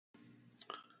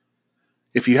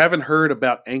If you haven't heard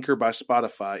about Anchor by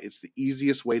Spotify, it's the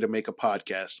easiest way to make a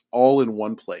podcast all in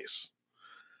one place.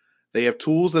 They have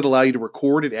tools that allow you to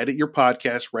record and edit your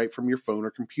podcast right from your phone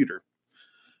or computer.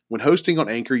 When hosting on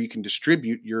Anchor, you can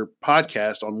distribute your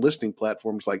podcast on listening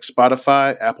platforms like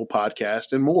Spotify, Apple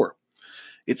Podcast, and more.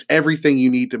 It's everything you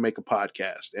need to make a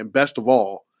podcast. And best of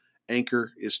all,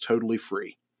 Anchor is totally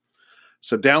free.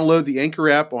 So download the Anchor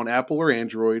app on Apple or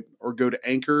Android or go to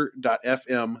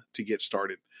anchor.fm to get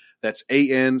started. That's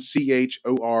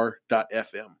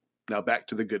ANCHOR.FM. Now back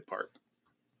to the good part.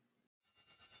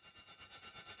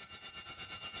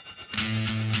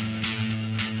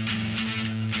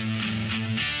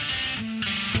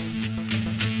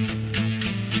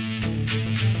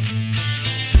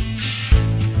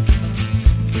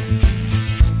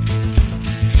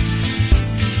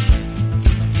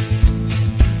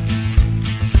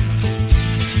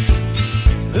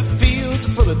 The fields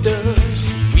are full of dust,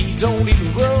 we don't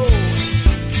even grow.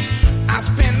 I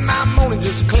spend my morning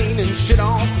just cleaning shit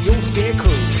off the old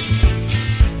scarecrow.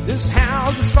 This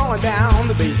house is falling down,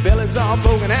 the base bellies are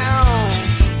broken out.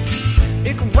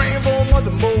 It could rain for a month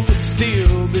or more, but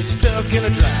still be stuck in a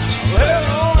drought.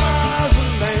 Hello, miles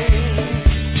of land,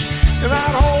 and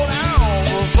I'd hold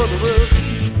out for the rookie.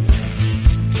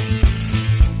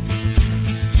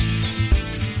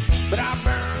 But I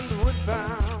burned the wood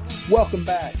pile. Welcome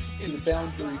back to the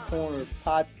Boundary Corner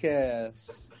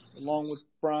podcast. Along with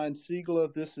Brian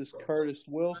Siegler, this is Curtis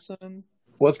Wilson.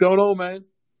 What's going on, man?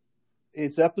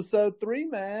 It's episode 3,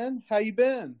 man. How you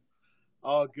been?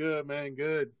 Oh, good, man.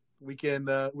 Good. Weekend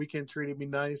treated me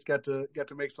nice. Got to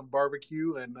make some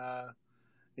barbecue and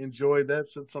enjoyed that.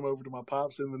 Sent some over to my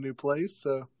pops in the new place.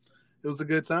 So it was a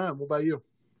good time. What about you?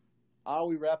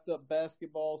 We wrapped up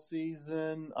basketball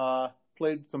season.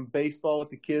 Played some baseball with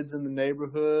the kids in the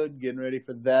neighborhood. Getting ready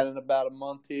for that in about a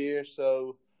month here.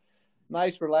 So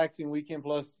nice, relaxing weekend.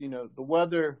 Plus, the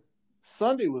weather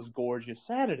Sunday was gorgeous.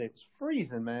 Saturday was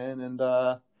freezing, man. And,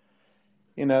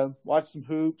 watched some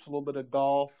hoops, a little bit of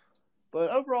golf. But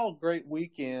overall, great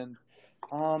weekend.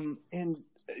 And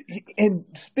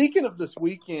speaking of this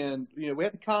weekend, we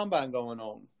had the combine going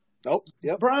on. Oh,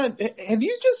 yep. Brian, have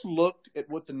you just looked at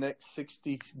what the next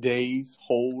 60 days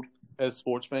hold as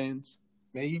sports fans?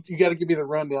 Man, you got to give me the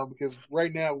rundown because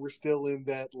right now we're still in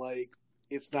that,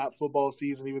 it's not football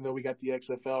season, even though we got the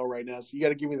XFL right now. So you got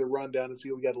to give me the rundown and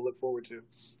see what we got to look forward to.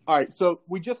 All right. So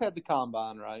we just had the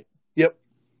combine, right? Yep.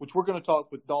 Which we're going to talk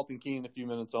with Dalton Key in a few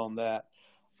minutes on that.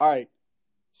 All right.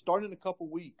 Starting in a couple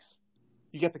weeks,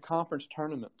 you get the conference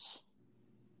tournaments,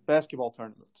 basketball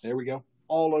tournaments. There we go.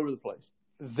 All over the place.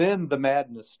 Then the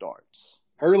madness starts.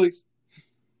 Hurleys,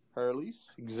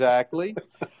 exactly.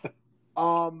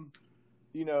 I'm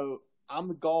the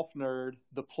golf nerd.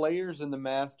 The players in the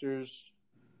Masters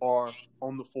are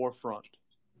on the forefront.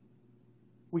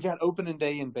 We got opening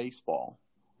day in baseball.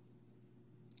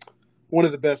 One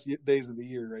of the best days of the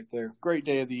year right there. Great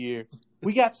day of the year.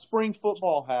 We got spring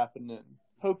football happening.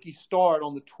 Hokies start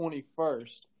on the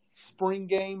 21st. Spring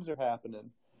games are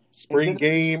happening. Spring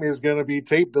game is going to be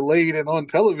tape delayed and on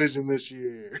television this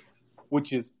year.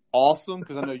 Which is awesome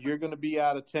because I know you're going to be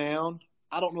out of town.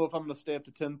 I don't know if I'm going to stay up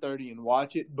to 10:30 and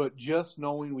watch it, but just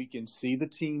knowing we can see the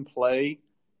team play,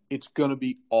 it's going to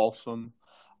be awesome.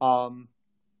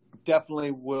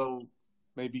 Definitely will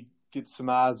maybe get some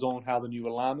eyes on how the new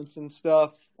alignments and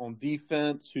stuff on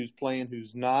defense, who's playing,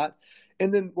 who's not.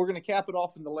 And then we're going to cap it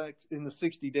off in the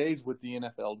 60 days with the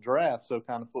NFL draft, so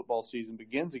kind of football season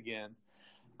begins again.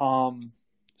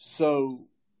 So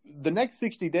the next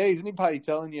 60 days, anybody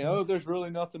telling you, oh, there's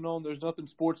really nothing on, there's nothing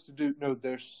sports to do. No,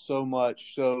 there's so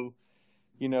much. So,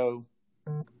 head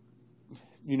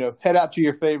out to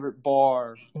your favorite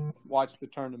bar, watch the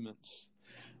tournaments.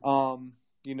 If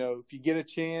you get a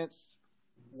chance,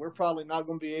 we're probably not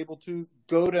going to be able to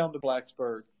go down to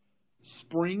Blacksburg.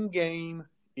 Spring game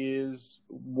is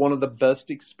one of the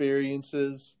best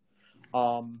experiences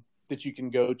that you can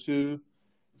go to.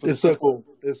 It's so cool.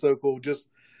 It's so cool. Just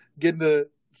getting to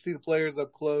see the players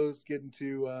up close, getting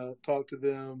to talk to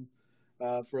them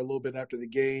for a little bit after the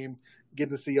game,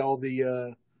 getting to see all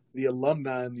the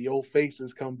alumni and the old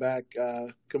faces come back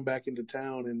into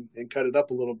town and cut it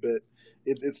up a little bit.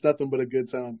 It's nothing but a good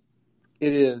time.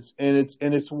 It is, and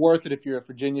it's worth it if you're a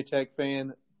Virginia Tech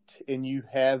fan and you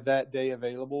have that day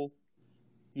available.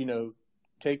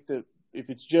 If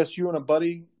it's just you and a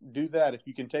buddy, do that. If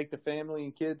you can take the family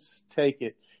and kids, take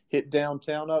it. Hit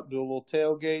downtown up, do a little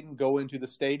tailgating, go into the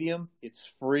stadium. It's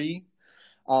free.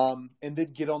 And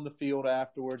then get on the field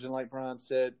afterwards. And like Brian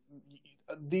said,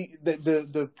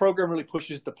 the program really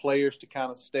pushes the players to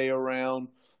kind of stay around.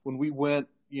 When we went,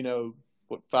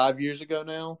 5 years ago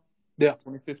now? Yeah.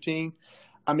 2015.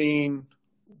 I mean,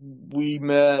 we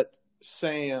met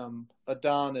Sam,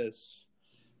 Adonis,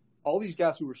 all these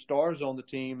guys who were stars on the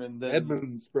team, and then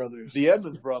Edmonds brothers. The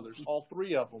Edmonds brothers, all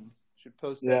three of them. Should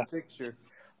post that picture.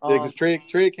 Yeah, because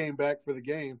Trey came back for the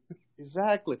game.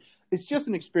 Exactly. It's just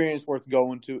an experience worth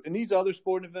going to. And these other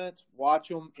sporting events, watch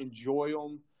them, enjoy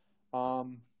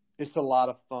them. It's a lot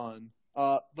of fun.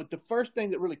 But the first thing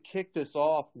that really kicked us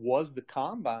off was the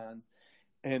Combine.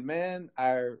 And, man,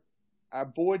 our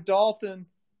boy Dalton,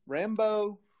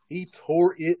 Rambo. He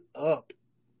tore it up.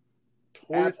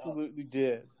 Absolutely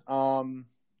did.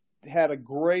 Had a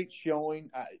great showing.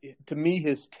 To me,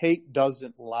 his tape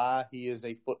doesn't lie. He is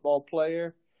a football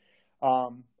player. I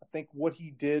think what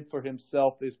he did for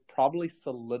himself is probably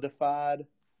solidified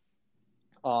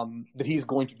that he's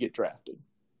going to get drafted.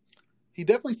 He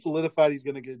definitely solidified he's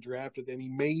going to get drafted, and he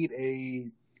made a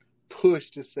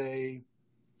push to say,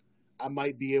 I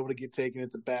might be able to get taken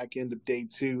at the back end of day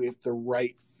 2 if the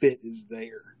right fit is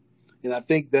there. And I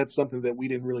think that's something that we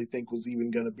didn't really think was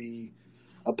even going to be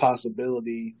a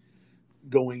possibility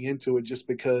going into it, just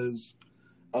because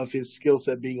of his skill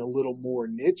set being a little more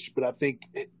niche. But I think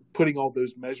putting all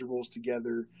those measurables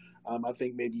together, I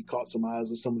think maybe you caught some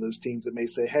eyes of some of those teams that may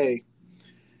say, hey,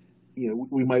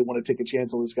 we might want to take a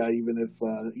chance on this guy, even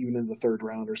in the 3rd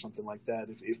round or something like that,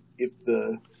 if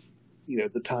the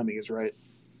the timing is right.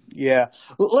 Yeah.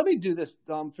 Well, let me do this.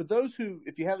 For those who,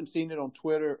 if you haven't seen it on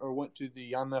Twitter or went to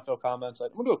the NFL comments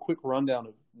site, I'm going to do a quick rundown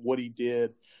of what he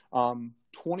did.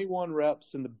 21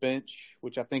 reps in the bench,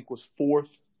 which I think was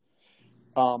 4th.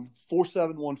 4.7,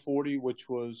 140, which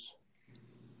was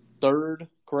 3rd.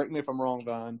 Correct me if I'm wrong,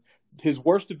 Vine. His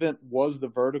worst event was the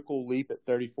vertical leap at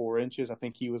 34 inches. I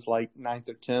think he was like 9th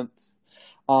or 10th.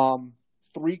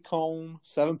 3-cone,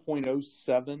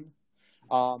 7.07.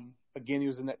 Again, he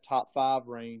was in that top 5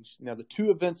 range. Now, the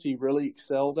 2 events he really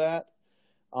excelled at,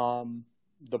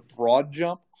 the broad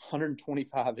jump,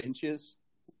 125 inches,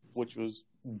 which was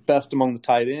best among the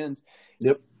tight ends.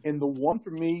 Yep. And the one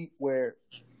for me where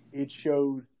it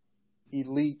showed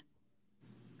elite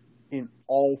in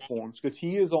all forms, because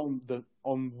he is on the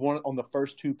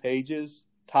first 2 pages,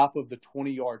 top of the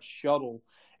 20-yard shuttle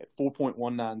at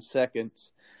 4.19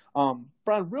 seconds.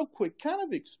 Brian, real quick, kind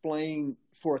of explain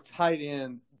for a tight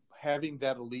end having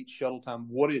that elite shuttle time,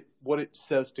 what it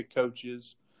says to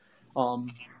coaches,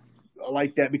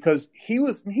 like that, because he's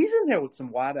in there with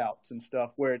some wideouts and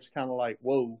stuff where it's kind of like,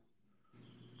 whoa.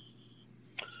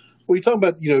 Well, you talk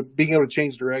about being able to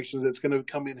change directions. It's going to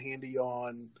come in handy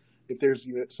on if there's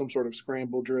some sort of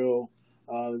scramble drill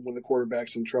when the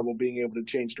quarterback's in trouble, being able to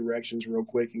change directions real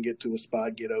quick and get to a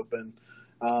spot, get open.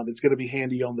 It's going to be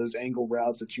handy on those angle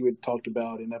routes that you had talked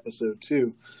about in episode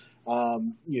 2.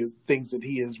 Things that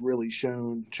he has really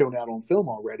shown out on film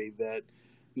already, that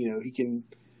he can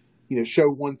show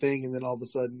one thing and then all of a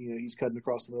sudden he's cutting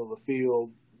across the middle of the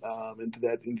field into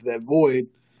that void,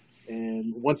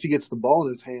 and once he gets the ball in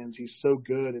his hands, he's so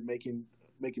good at making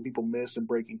people miss and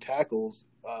breaking tackles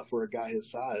for a guy his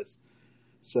size.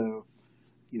 So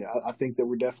I think that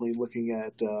we're definitely looking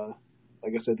at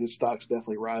like I said, his stock's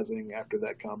definitely rising after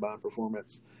that combine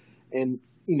performance. And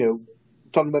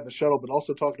talking about the shuttle, but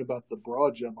also talking about the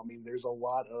broad jump. I mean, there's a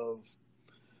lot of,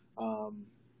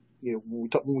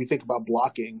 when we think about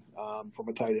blocking from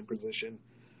a tight end position,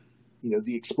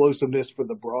 the explosiveness for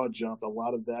the broad jump, a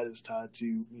lot of that is tied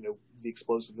to, the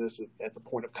explosiveness at the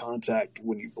point of contact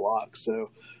when you block. So,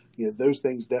 those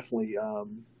things definitely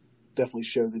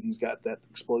show that he's got that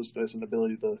explosiveness and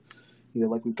ability to,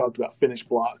 like we've talked about, finish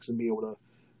blocks and be able to,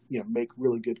 make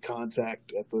really good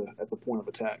contact at the point of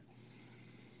attack.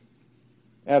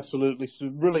 Absolutely. So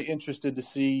really interested to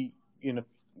see,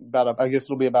 I guess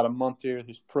it'll be about a month here,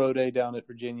 his pro day down at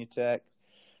Virginia Tech.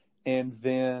 And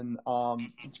then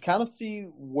kind of see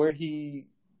where he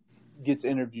gets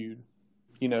interviewed.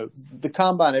 The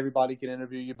combine, everybody can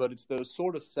interview you, but it's those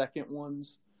sort of second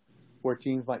ones where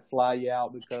teams might fly you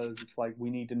out because it's like,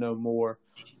 we need to know more.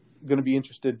 I'm going to be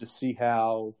interested to see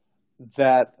how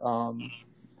that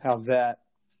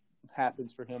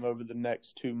happens for him over the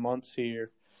next 2 months here.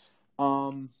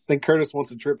 I think Curtis wants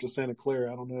a trip to Santa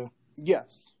Clara. I don't know.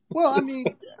 Yes. Well, I mean,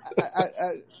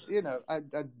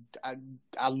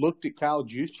 I looked at Kyle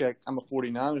Juszczyk. I'm a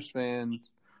 49ers fan.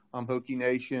 I'm Hokie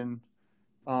Nation.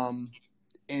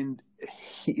 And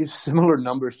he is similar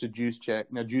numbers to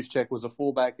Juszczyk. Now, Juszczyk was a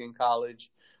fullback in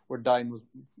college where Dalton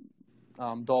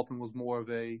was more of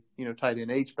a, tight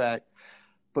end H-back.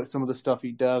 But some of the stuff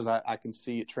he does, I can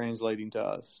see it translating to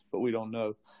us, but we don't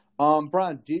know.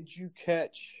 Brian, did you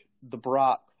catch the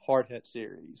Brock Hardhat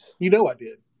series? I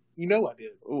did.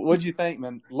 What'd you think,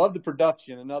 man? Love the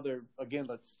production. Again,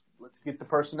 let's let's get the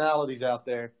personalities out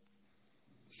there.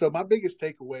 So my biggest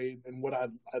takeaway and what I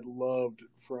loved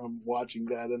from watching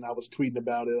that, and I was tweeting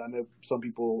about it. I know some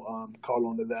people caught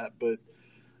on to that, but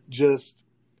just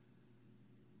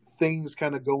things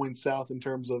kind of going south in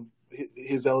terms of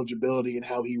his eligibility and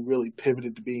how he really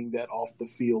pivoted to being that off the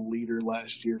field leader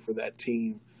last year for that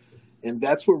team. And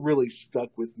that's what really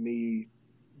stuck with me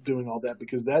doing all that,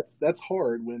 because that's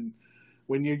hard when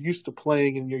you're used to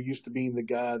playing and you're used to being the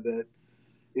guy that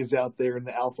is out there in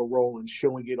the alpha role and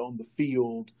showing it on the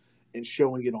field and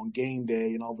showing it on game day,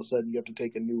 and all of a sudden you have to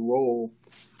take a new role.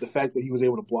 The fact that he was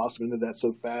able to blossom into that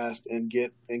so fast and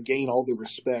gain all the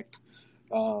respect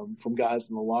from guys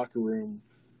in the locker room,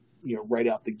 right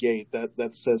out the gate,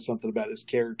 that says something about his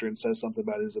character and says something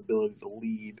about his ability to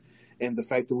lead. And the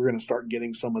fact that we're going to start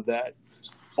getting some of that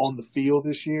on the field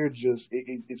this year,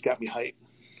 it's got me hyped.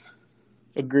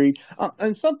 Agreed.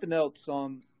 And something else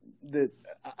that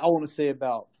I want to say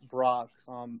about Brock.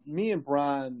 Me and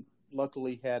Brian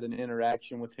luckily had an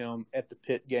interaction with him at the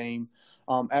Pitt game.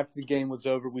 After the game was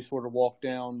over, we sort of walked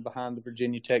down behind the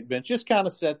Virginia Tech bench, just kind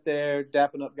of sat there,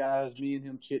 dapping up guys, me and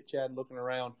him chit-chatting, looking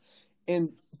around. And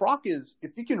Brock is,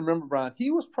 if you can remember, Brian,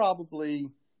 he was probably,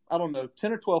 10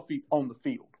 or 12 feet on the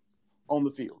field.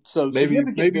 So maybe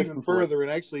even further,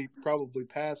 and actually probably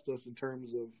past us in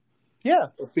terms of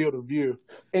a field of view.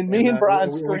 And me and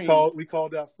Brian screamed. We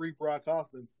called out free Brock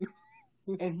Hoffman.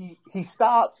 And he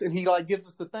stops and he gives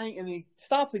us the thing, and he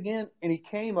stops again, and he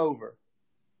came over.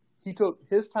 He took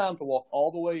his time to walk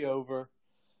all the way over.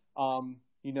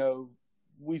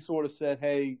 We sort of said,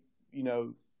 hey,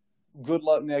 good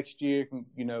luck next year.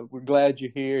 We're glad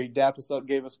you're here. He dapped us up,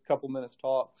 gave us a couple minutes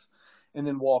talks, and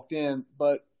then walked in.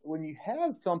 But when you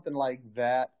have something like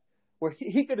that, where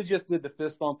he could have just did the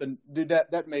fist bump and did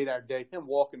that made our day. Him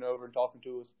walking over and talking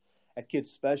to us at Kids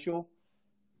Special,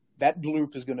 that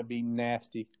loop is going to be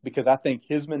nasty, because I think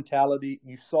his mentality,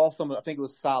 you saw I think it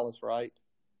was Silas, right?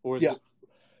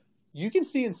 You can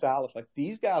see in Silas,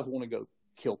 these guys want to go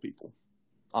kill people,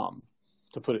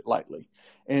 to put it lightly.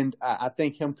 And I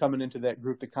think him coming into that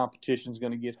group, the competition is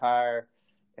going to get higher.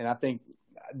 And I think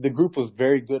the group was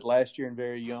very good last year and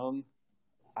very young.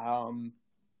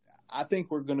 I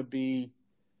think we're going to be,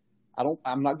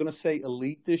 I'm not going to say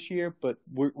elite this year, but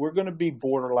we're going to be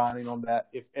borderlining on that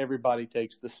if everybody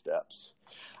takes the steps.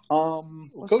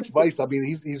 Coach Weiss,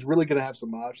 he's really going to have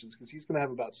some options, because he's going to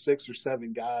have about 6 or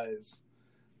 7 guys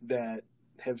that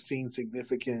have seen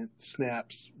significant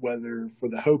snaps, whether for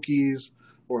the Hokies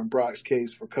or in Brock's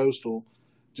case for Coastal,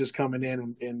 just coming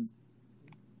in and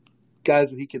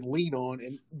guys that he can lean on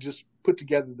and just put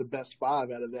together the best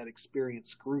 5 out of that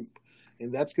experienced group.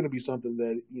 And that's going to be something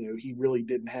that, he really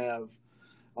didn't have.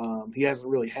 He hasn't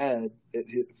really had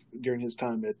during his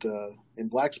time in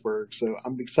Blacksburg. So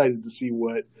I'm excited to see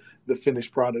what the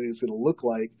finished product is going to look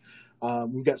like.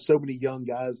 We've got so many young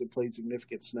guys that played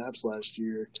significant snaps last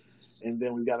year. And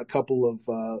then we've got a couple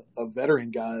of veteran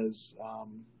guys,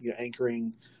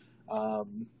 anchoring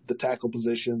the tackle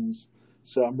positions.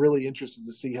 So I'm really interested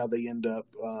to see how they end up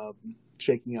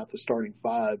shaking out the starting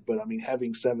 5. But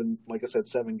having 7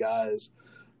 guys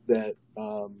that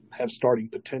have starting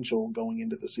potential going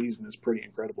into the season is pretty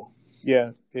incredible.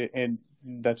 Yeah, and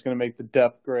that's going to make the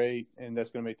depth great, and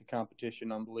that's going to make the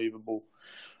competition unbelievable.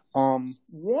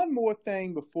 One more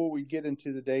thing before we get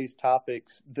into today's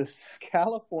topics: the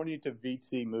California to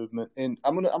VT movement, and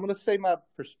I'm gonna say my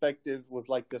perspective was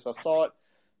like this. I saw it.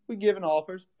 We given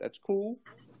offers. That's cool,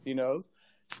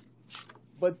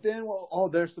 But then,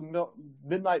 there's some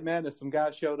Midnight Madness. Some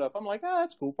guys showed up. I'm like,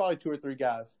 that's cool. Probably 2 or 3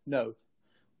 guys. No.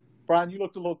 Brian, you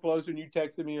looked a little closer and you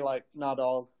texted me. You're like, nah,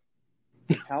 dog.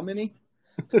 How many?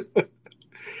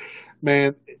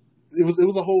 Man, it was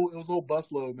a whole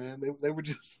busload, man. They were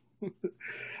just.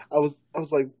 I was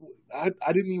like, I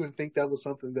didn't even think that was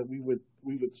something that we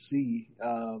would see.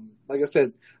 Like I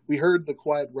said, we heard the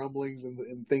quiet rumblings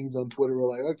and things on Twitter. We're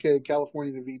like, okay,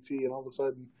 California to VT, and all of a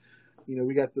sudden,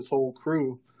 we got this whole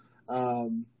crew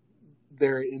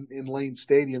there in Lane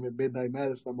Stadium at Midnight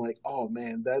Madness. I'm like, oh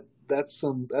man, that's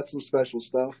some special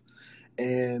stuff,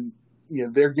 and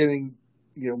they're getting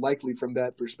likely from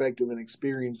that perspective an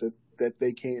experience that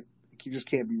they just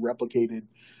can't be replicated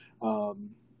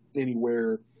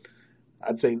anywhere.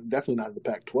 I'd say definitely not in the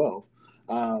Pac-12.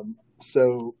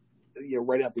 So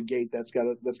right out the gate, that's got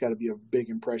to be a big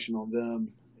impression on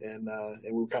them, and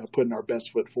we're kind of putting our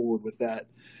best foot forward with that.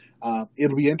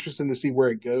 It'll be interesting to see where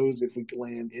it goes if we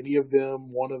land any of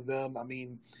them, one of them.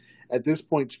 At this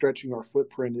point, stretching our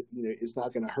footprint, is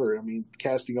not going to hurt.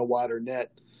 Casting a wider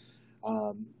net,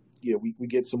 we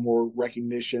get some more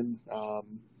recognition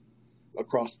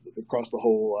across the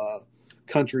whole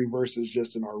country versus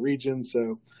just in our region.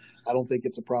 So I don't think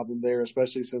it's a problem there,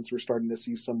 especially since we're starting to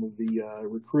see some of the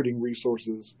recruiting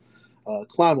resources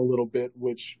climb a little bit,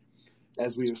 which,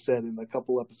 as we have said in a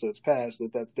couple episodes past,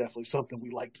 that's definitely something we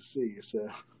like to see. So,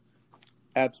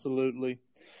 absolutely.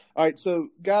 All right, so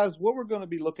guys, what we're going to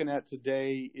be looking at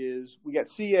today is we got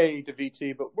CA to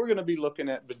VT, but we're going to be looking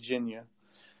at Virginia.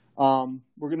 We're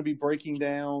going to be breaking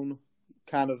down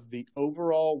kind of the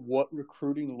overall what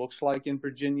recruiting looks like in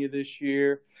Virginia this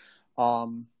year,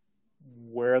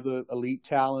 where the elite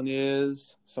talent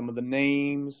is, some of the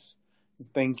names,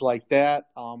 things like that.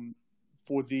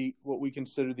 For what we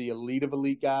consider the elite of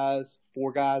elite guys,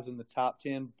 4 guys in the top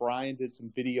 10, Brian did some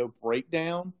video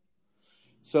breakdown.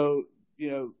 So,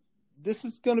 this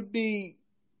is going to be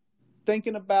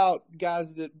thinking about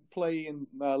guys that play and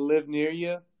live near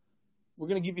you. We're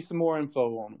going to give you some more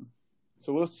info on them.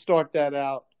 So let's start that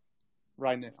out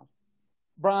right now.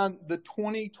 Brian, the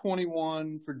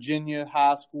 2021 Virginia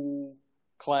high school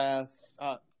class,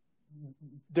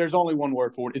 there's only one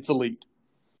word for it. It's elite.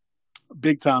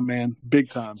 big time, man. Big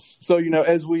time. So,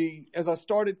 as I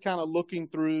started kind of looking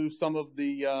through some of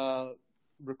the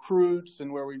recruits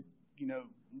and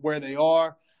where they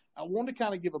are, I wanted to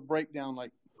kind of give a breakdown,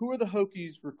 like, who are the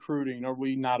Hokies recruiting? Are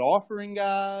we not offering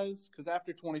guys? Because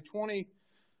after 2020,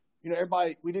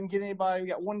 we didn't get anybody. We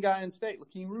got one guy in state,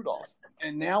 Lakeem Rudolph.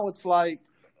 And now it's like,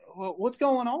 well, what's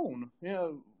going on?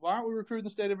 Why aren't we recruiting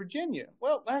the state of Virginia?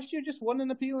 Well, last year just wasn't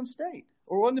an appealing state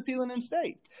or wasn't appealing in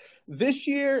state. This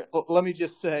year, let me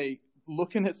just say,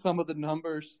 looking at some of the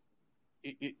numbers,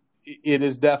 it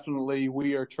is definitely,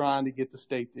 we are trying to get the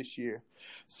state this year.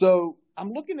 So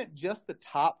I'm looking at just the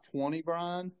top 20,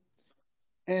 Brian.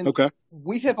 And okay,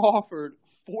 we have offered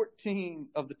 14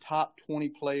 of the top 20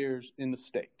 players in the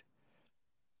state.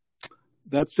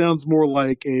 That sounds more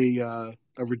like a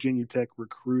Virginia Tech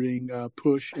recruiting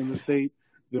push in the state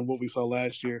than what we saw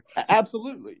last year.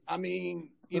 Absolutely. I mean,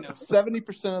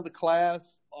 70% of the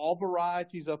class, all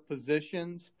varieties of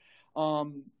positions.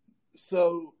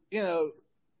 So,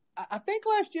 I think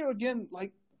last year, again,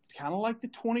 kind of like the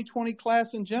 2020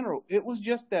 class in general, it was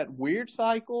just that weird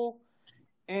cycle.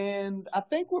 And I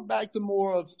think we're back to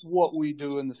more of what we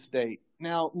do in the state.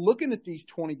 Now, looking at these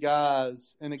 20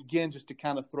 guys, and again, just to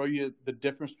kind of throw you the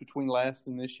difference between last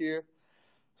and this year,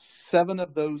 7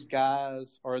 of those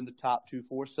guys are in the top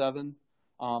 247.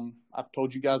 I've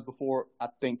told you guys before, I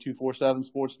think 247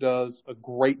 Sports does a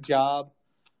great job.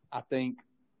 I think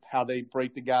how they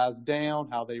break the guys down,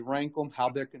 how they rank them, how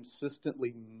they're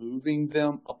consistently moving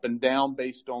them up and down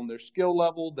based on their skill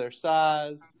level, their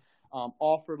size,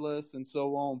 offer list, and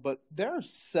so on. But there are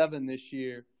 7 this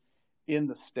year in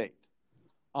the state.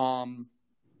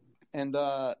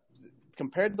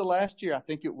 Compared to last year, I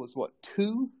think it was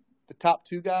 2? The top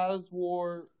 2 guys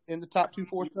were in the top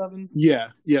 247. Yeah.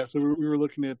 So we were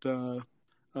looking at the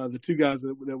 2 guys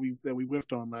that we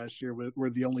whiffed on last year were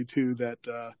the only 2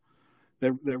 that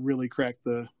really cracked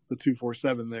the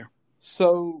 247 there.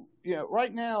 So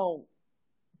right now,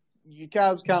 you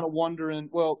guys kind of wondering,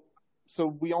 well, so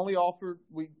we only offered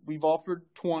we've offered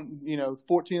 20,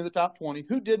 14 of the top 20.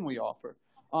 Who didn't we offer?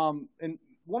 And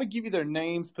want to give you their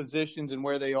names, positions, and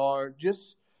where they are,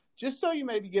 just so you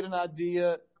maybe get an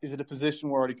idea. Is it a position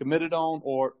we're already committed on,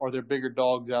 or are there bigger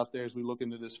dogs out there as we look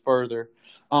into this further?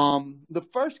 The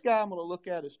first guy I'm going to look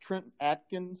at is Trenton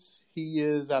Atkins. He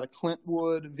is out of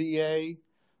Clintwood, VA,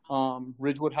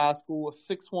 Ridgewood High School, a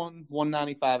 6'1",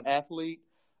 195 athlete.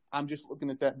 I'm just looking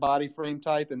at that body frame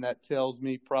type, and that tells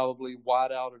me probably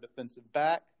wide out or defensive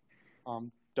back.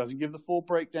 Doesn't give the full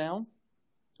breakdown.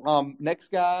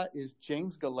 Next guy is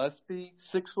James Gillespie,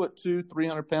 6'2",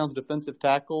 300 pounds defensive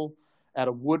tackle out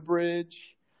of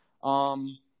Woodbridge.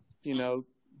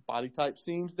 Body type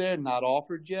seems there, not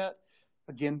offered yet.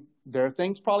 Again, there are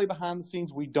things probably behind the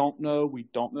scenes we don't know. We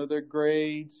don't know their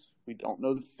grades. We don't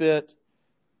know the fit,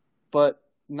 but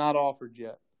not offered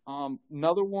yet.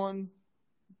 Another one,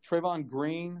 Trayvon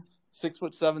Green,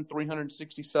 6'7",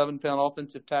 367-pound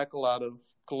offensive tackle out of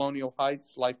Colonial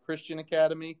Heights Life Christian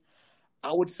Academy.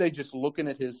 I would say just looking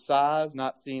at his size,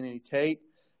 not seeing any tape,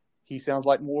 he sounds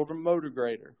like more of a motor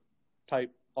grader type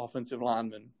offensive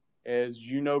lineman. As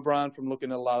you know, Brian, from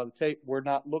looking at a lot of the tape, we're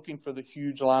not looking for the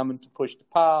huge lineman to push the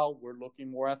pile. We're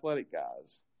looking more athletic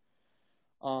guys.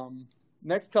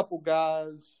 Next couple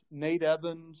guys, Nate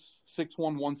Evans, 6'1",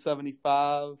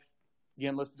 175,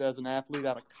 again listed as an athlete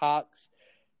out of Cox,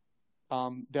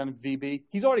 down in VB.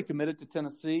 He's already committed to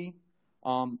Tennessee.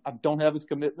 I don't have his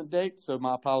commitment date, so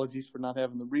my apologies for not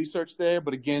having the research there.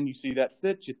 But again, you see that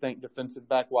fit. You think defensive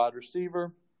back, wide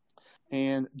receiver.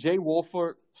 And Jay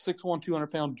Wolfert, 6'1",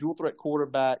 200-pound dual threat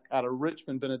quarterback out of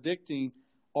Richmond Benedictine.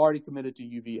 already committed to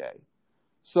UVA.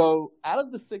 So out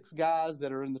of the 6 guys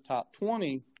that are in the top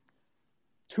 20,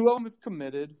 2 of them have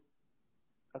committed.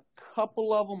 A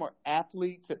couple of them are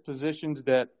athletes at positions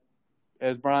that,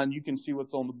 as Brian, you can see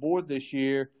what's on the board this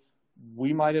year,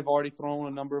 we might have already thrown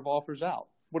a number of offers out.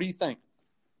 What do you think?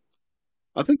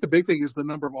 I think the big thing is the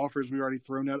number of offers we already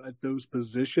thrown out at those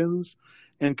positions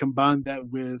and combine that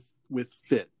with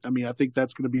fit. I mean, I think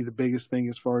that's going to be the biggest thing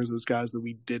as far as those guys that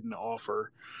we didn't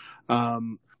offer,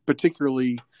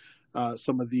 particularly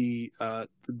some of the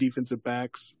defensive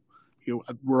backs. You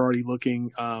know, we're already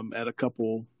looking at a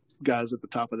couple guys at the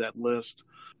top of that list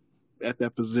at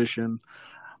that position.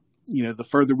 You know, the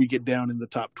further we get down in the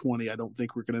top 20, I don't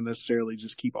think we're going to necessarily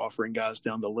just keep offering guys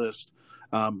down the list,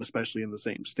 especially in the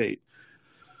same state.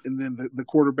 And then the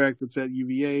quarterback that's at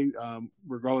UVA,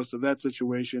 regardless of that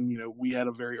situation, you know, we had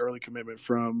a very early commitment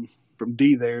from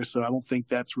D there, so I don't think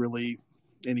that's really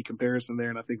any comparison there.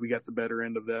 And I think we got the better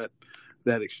end of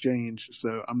that exchange,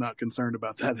 so I'm not concerned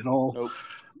about that at all. Nope.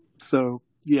 So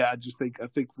yeah, I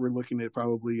think we're looking at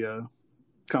probably a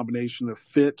combination of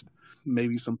fit,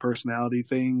 maybe some personality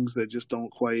things that just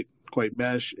don't quite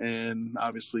mesh, and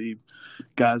obviously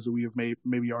guys that we have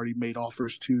maybe already made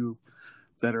offers to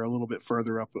that are a little bit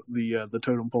further up the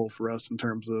totem pole for us in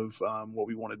terms of what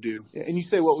we want to do. Yeah, and you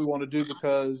say what we want to do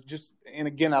because and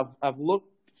again, I've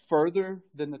looked further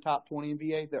than the top 20 in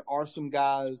VA. There are some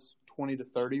guys 20 to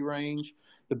 30 range.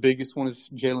 The biggest one is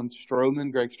Jalen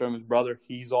Stroman, Greg Stroman's brother.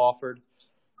 He's offered.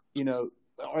 You know,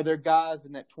 are there guys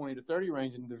in that 20 to 30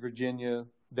 range in the Virginia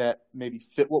that maybe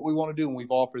fit what we want to do, and we've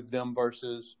offered them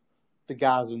versus the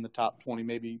guys in the top 20?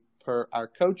 Maybe per our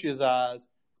coach's eyes,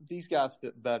 these guys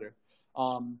fit better.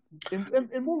 And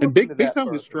big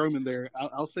time with Stroman there.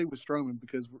 I'll say with Stroman,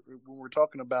 because when we're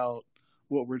talking about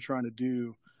what we're trying to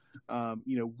do,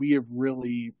 you know, we have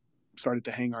really started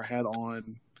to hang our hat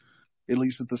on, at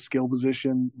least at the skill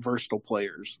position, versatile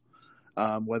players.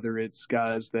 Whether it's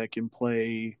guys that can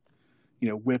play, you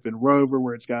know, whip and rover,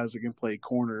 where it's guys that can play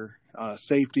corner,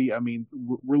 safety. I mean,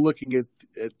 we're looking at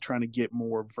trying to get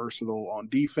more versatile on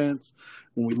defense.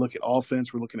 When we look at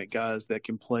offense, we're looking at guys that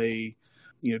can play,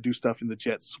 you know, do stuff in the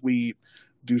jet sweep,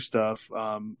 do stuff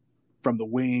from the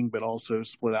wing, but also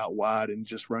split out wide and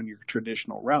just run your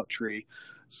traditional route tree.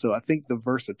 So I think the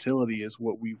versatility is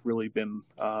what we've really been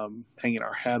hanging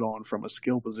our hat on from a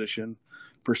skill position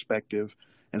perspective.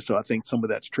 And so I think some of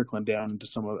that's trickling down into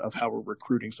some of how we're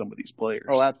recruiting some of these players.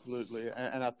 Oh, absolutely.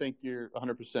 And I think you're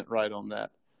 100% right on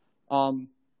that.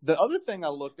 The other thing I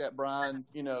looked at, Brian,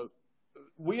 you know,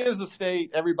 we as a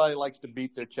state, everybody likes to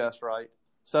beat their chest, right?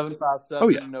 757, oh,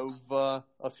 yeah. Nova,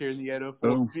 us here in the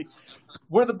 804.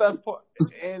 We're the best part.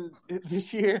 And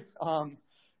this year,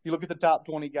 you look at the top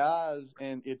 20 guys,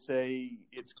 and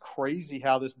it's crazy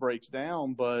how this breaks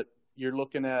down. But you're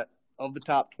looking at, of the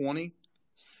top 20,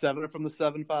 7 are from the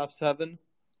 757,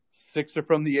 6 are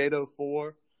from the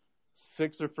 804,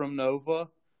 6 are from Nova,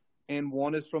 and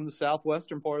 1 is from the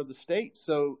southwestern part of the state.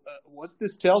 So what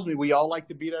this tells me, we all like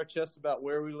to beat our chests about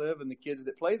where we live and the kids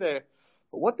that play there.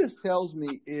 But what this tells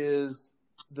me is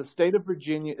the state of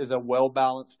Virginia is a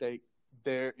well-balanced state.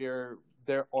 There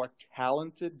are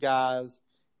talented guys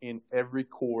in every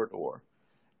corridor,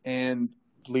 and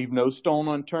leave no stone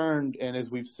unturned. And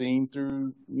as we've seen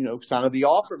through, you know, kind of the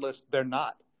offer list, they're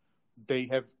not. They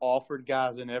have offered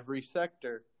guys in every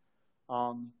sector.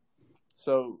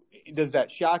 So does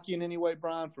that shock you in any way,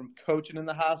 Brian, from coaching in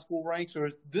the high school ranks, or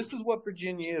this is what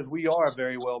Virginia is? We are a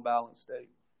very well-balanced state.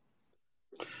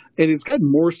 And it's gotten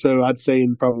more so, I'd say,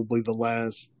 in probably the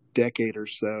last decade or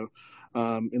so.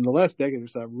 In the last decade or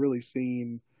so, I've really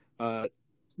seen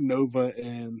Nova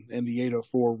and the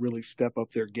 804 really step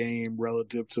up their game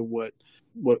relative to what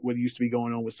used to be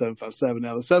going on with 757.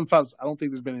 Now, the 75s, I don't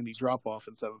think there's been any drop-off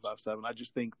in 757. I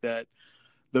just think that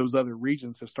those other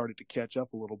regions have started to catch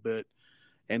up a little bit,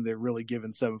 and they're really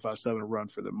giving 757 a run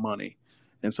for their money.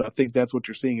 And so I think that's what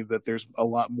you're seeing, is that there's a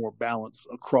lot more balance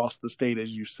across the state,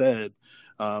 as you said,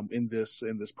 in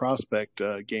this prospect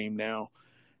game now.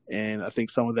 And I think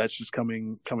some of that's just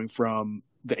coming from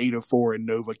the 804 and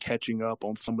Nova catching up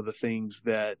on some of the things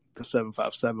that the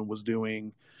 757 was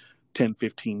doing 10,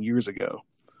 15 years ago.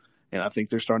 And I think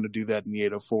they're starting to do that in the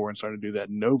 804 and starting to do that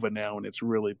in Nova now, and it's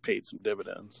really paid some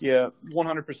dividends. Yeah,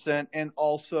 100%. And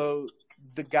also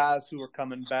the guys who are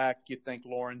coming back, you think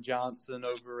Lauren Johnson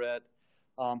over at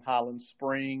Highland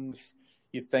Springs.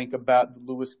 You think about the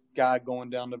Lewis guy going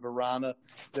down to Varina.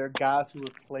 There are guys who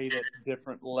have played at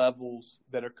different levels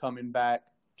that are coming back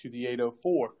to the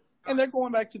 804. And they're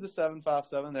going back to the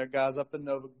 757. There are guys up in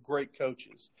Nova, great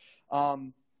coaches.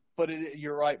 But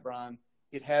you're right, Brian.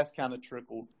 it has kind of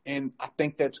trickled. And I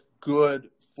think that's good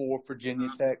for Virginia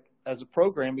Tech as a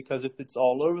program, because if it's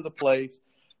all over the place,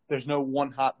 there's no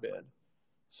one hotbed.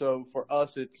 So for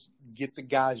us, it's get the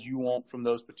guys you want from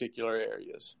those particular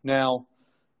areas. Now,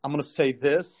 I'm going to say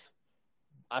this.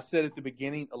 I said at the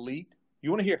beginning, elite. You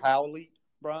want to hear how elite,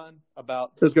 Brian?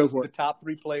 About Let's go for the it. top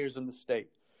 3 players in the state.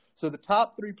 So the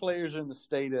top 3 players in the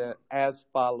state are as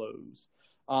follows.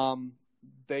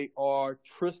 They are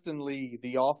Tristan Lee,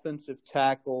 the offensive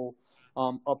tackle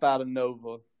up out of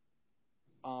Nova.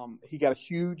 He got a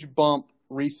huge bump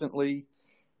recently.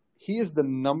 He is the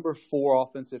number 4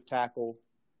 offensive tackle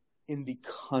in the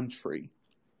country.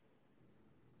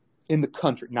 In the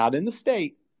country, not in the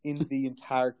state, in the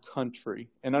entire country.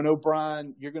 And I know,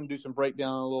 Brian, you're going to do some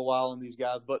breakdown in a little while on these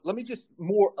guys, but let me just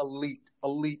more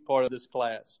elite part of this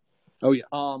class. Oh, yeah.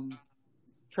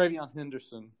 Travion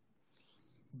Henderson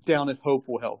down at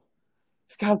Hopewell.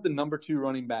 This guy's the number 2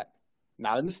 running back,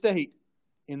 not in the state,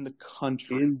 in the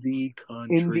country. In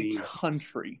the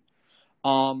country.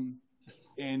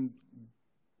 And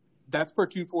that's per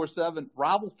 247.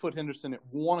 Rivals put Henderson at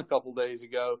 1 a couple days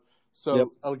ago.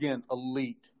 So, Again,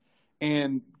 elite.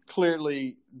 And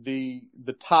clearly the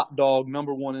top dog,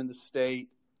 number 1 in the state,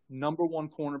 number 1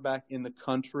 cornerback in the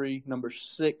country, number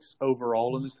 6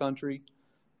 overall in the country.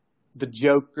 The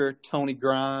Joker, Tony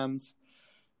Grimes,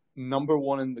 number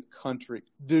 1 in the country.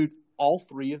 Dude, all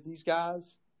 3 of these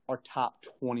guys are top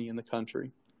 20 in the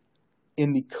country.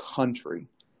 In the country.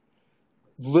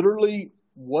 Literally,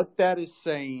 what that is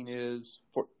saying is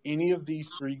for any of these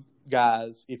 3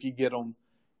 guys, if you get them,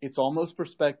 it's almost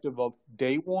perspective of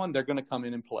day 1, they're going to come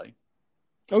in and play.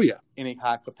 Oh, yeah. In a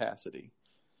high capacity.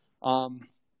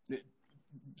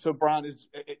 So, Brian,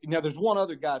 now there's one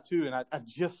other guy, too, and I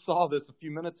just saw this a few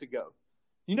minutes ago.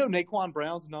 You know Naquan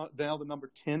Brown's now the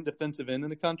number 10 defensive end in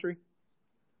the country?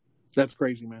 That's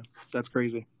crazy, man. That's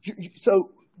crazy. So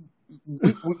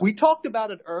we talked about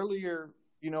it earlier,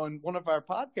 in one of our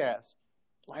podcasts.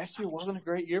 Last year wasn't a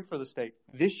great year for the state.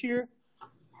 This year,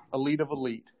 elite of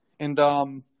elite. And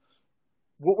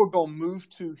what we're going to move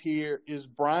to here is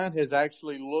Brian has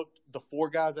actually looked, the 4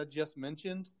 guys I just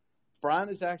mentioned, Brian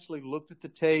has actually looked at the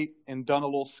tape and done a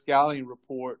little scouting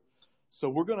report. So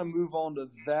we're going to move on to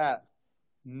that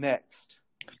next.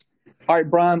 All right,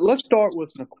 Brian, let's start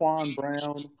with Naquan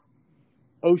Brown,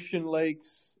 Ocean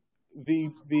Lakes,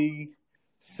 VV,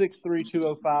 6'3",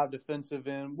 205 defensive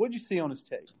end. What'd you see on his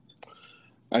tape?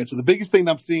 All right, so the biggest thing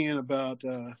I'm seeing about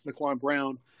Naquan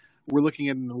Brown, we're looking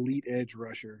at an elite edge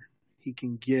rusher. He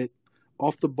can get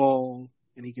off the ball,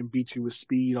 and he can beat you with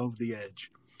speed over the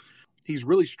edge. He's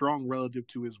really strong relative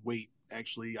to his weight,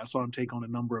 actually. I saw him take on a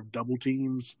number of double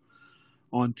teams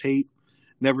on tape.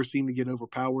 Never seemed to get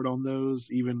overpowered on those,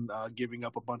 even giving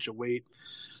up a bunch of weight.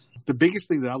 The biggest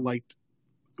thing that I liked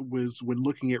was when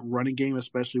looking at running game,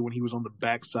 especially when he was on the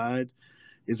backside,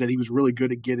 is that he was really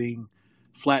good at getting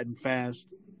flat and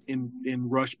fast in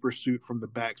rush pursuit from the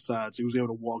backside. So he was able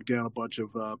to walk down a bunch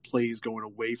of plays going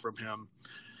away from him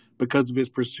because of his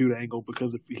pursuit angle,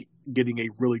 because of getting a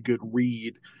really good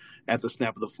read at the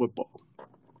snap of the football.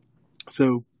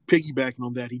 So piggybacking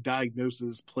on that, he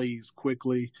diagnoses plays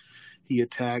quickly, he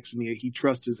attacks, and he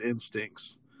trusts his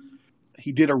instincts.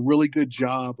 He did a really good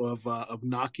job of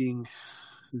knocking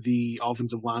the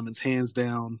offensive lineman's hands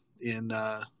down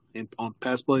on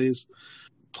pass plays.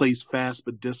 Plays fast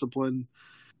but disciplined.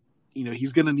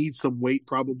 He's going to need some weight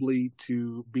probably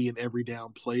to be an every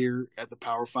down player at the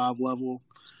Power 5 level.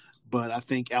 But I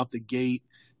think out the gate,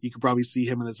 you could probably see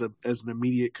him as an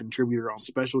immediate contributor on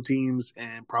special teams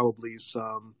and probably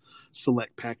some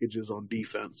select packages on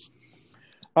defense.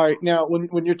 All right. Now,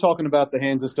 when you're talking about the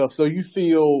hands and stuff, so you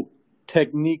feel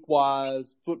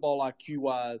technique-wise, football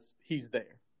IQ-wise, he's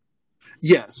there?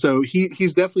 Yeah. So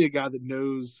he's definitely a guy that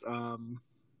knows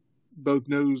both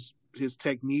knows his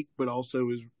technique, but also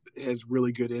has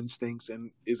really good instincts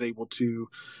and is able to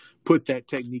put that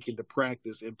technique into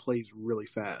practice and plays really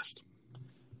fast.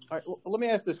 All right, well, let me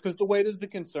ask this, because the weight is the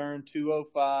concern.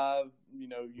 205, you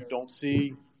don't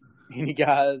see any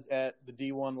guys at the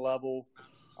D1 level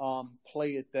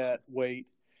play at that weight.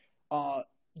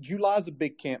 July is a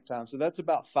big camp time, so that's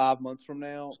about 5 months from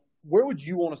now. Where would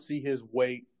you want to see his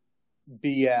weight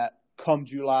be at come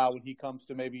July when he comes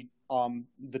to maybe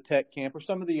the Tech camp or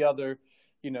some of the other,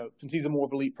 since he's a more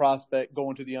of elite prospect,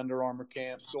 going to the Under Armour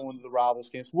camps, going to the Rivals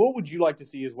camps? What would you like to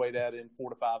see his weight at in 4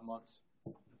 to 5 months?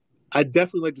 I'd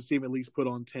definitely like to see him at least put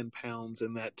on 10 pounds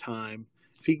in that time.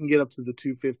 if he can get up to the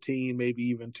 215, maybe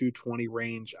even 220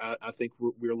 range, I think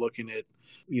we're looking at,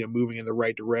 moving in the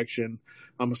right direction.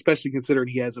 Especially considering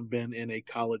he hasn't been in a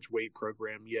college weight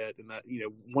program yet. And that,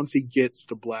 once he gets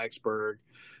to Blacksburg,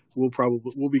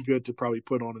 we'll be good to probably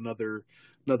put on another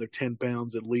 10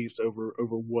 pounds at least over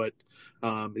what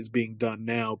is being done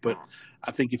now. But I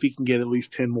think if he can get at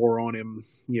least 10 more on him,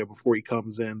 before he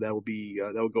comes in, that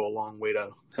would go a long way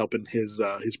to helping his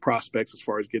prospects as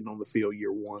far as getting on the field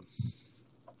year one.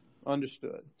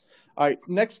 Understood. All right,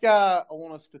 next guy I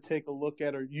want us to take a look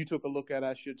at, or you took a look at,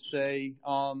 I should say,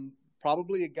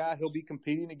 probably a guy he'll be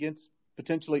competing against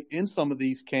potentially in some of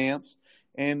these camps.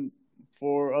 And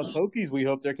for us Hokies, we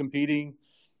hope they're competing,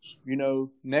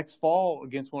 next fall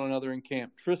against one another in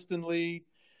camp. Tristan Lee,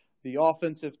 the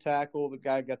offensive tackle, the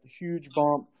guy got the huge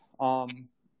bump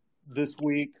this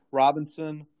week.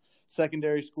 Robinson,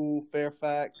 secondary school,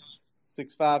 Fairfax,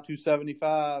 6'5",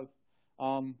 275.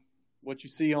 What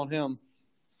you see on him?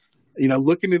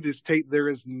 Looking at his tape, there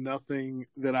is nothing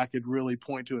that I could really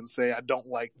point to and say I don't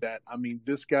like that. I mean,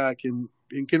 this guy can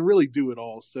really do it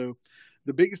all. So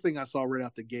the biggest thing I saw right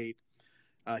out the gate,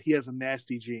 he has a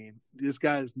nasty gene. This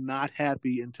guy is not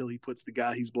happy until he puts the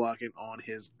guy he's blocking on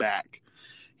his back.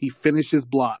 He finishes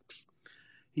blocks.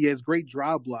 He has great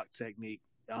drive block technique.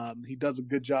 He does a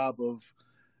good job of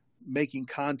making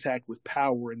contact with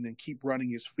power and then keep running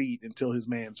his feet until his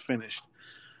man's finished.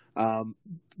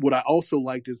 What I also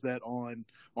liked is that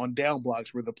on down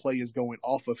blocks where the play is going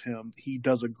off of him, he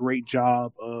does a great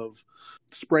job of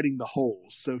spreading the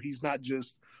holes. So he's not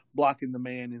just blocking the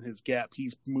man in his gap.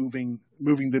 He's moving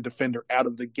the defender out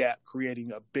of the gap,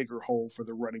 creating a bigger hole for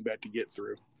the running back to get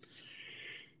through.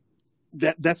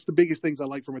 That's the biggest things I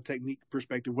like from a technique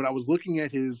perspective. When I was looking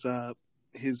at his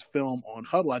film on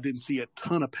Huddle, I didn't see a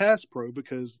ton of pass pro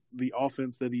because the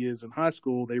offense that he is in high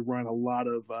school, they run a lot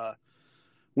of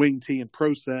wing T and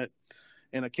pro set,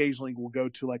 and occasionally we'll go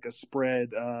to like a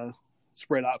spread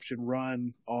option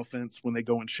run offense when they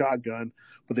go in shotgun,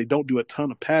 but they don't do a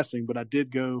ton of passing. But I did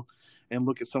go and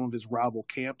look at some of his rival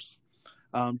camps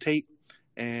tape,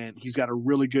 and he's got a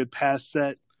really good pass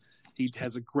set. He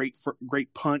has a great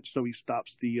punch, so he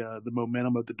stops the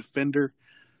momentum of the defender.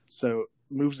 So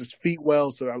moves his feet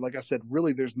well. So like I said,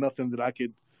 really there's nothing that I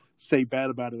could say bad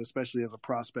about him, especially as a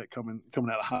prospect coming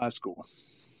out of high school.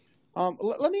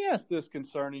 Let me ask this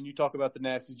concerning, you talk about the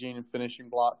nasty gene and finishing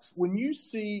blocks. When you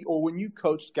see or when you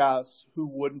coach guys who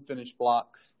wouldn't finish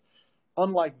blocks,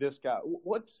 unlike this guy,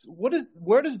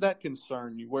 where does that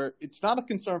concern you? Where it's not a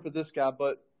concern for this guy,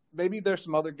 but maybe there's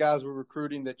some other guys we're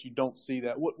recruiting that you don't see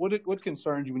that. What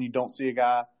concerns you when you don't see a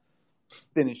guy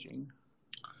finishing?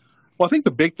 Well, I think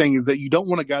the big thing is that you don't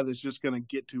want a guy that's just going to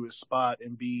get to his spot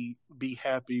and be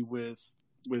happy with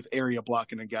area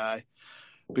blocking a guy,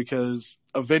 because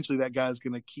eventually that guy's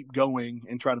going to keep going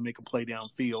and try to make a play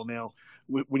downfield. Now,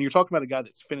 when you're talking about a guy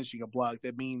that's finishing a block,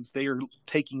 that means they are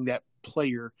taking that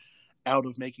player out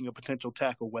of making a potential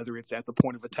tackle, whether it's at the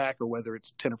point of attack or whether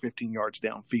it's 10 or 15 yards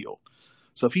downfield.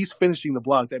 So if he's finishing the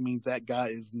block, that means that guy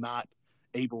is not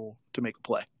able to make a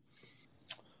play.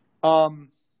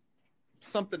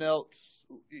 Something else,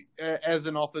 as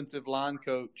an offensive line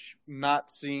coach, not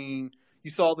seeing –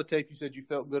 you saw the tape, you said you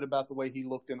felt good about the way he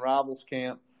looked in Rivals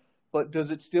camp, but does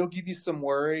it still give you some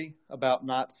worry about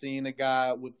not seeing a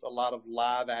guy with a lot of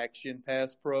live action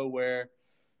pass pro where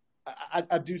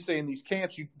I do say in these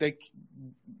camps,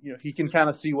 he can kind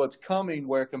of see what's coming,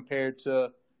 where compared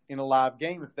to in a live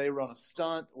game, if they run a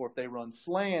stunt or if they run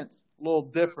slants, a little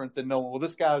different than knowing, well,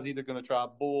 this guy's either going to try a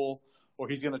bull or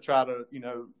he's going to try to,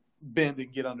 bend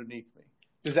and get underneath me.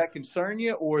 Does that concern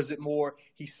you, or is it more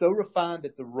he's so refined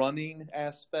at the running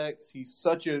aspects? He's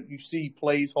you see,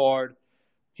 plays hard.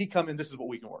 He come in, this is what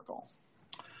we can work on.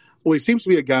 Well, he seems to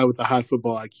be a guy with a high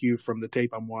football IQ from the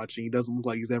tape I'm watching. He doesn't look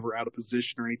like he's ever out of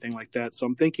position or anything like that. So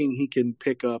I'm thinking he can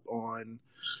pick up on,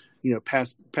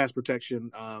 pass protection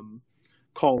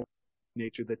call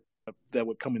nature that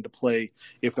would come into play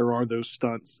if there are those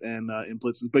stunts and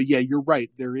blitzes. But yeah, you're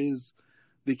right. There is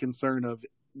the concern of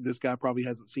this guy probably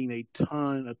hasn't seen a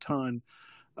ton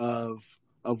of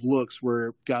looks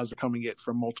where guys are coming at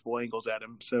from multiple angles at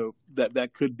him. So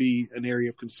that could be an area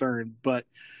of concern. But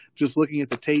just looking at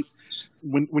the tape,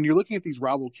 when you're looking at these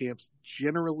rival camps,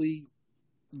 generally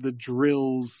the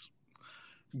drills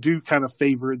do kind of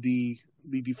favor the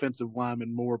defensive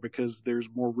lineman more because there's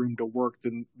more room to work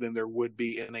than there would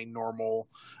be in a normal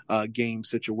game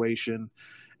situation.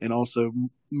 And also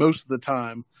most of the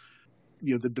time,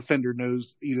 the defender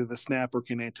knows either the snap or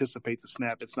can anticipate the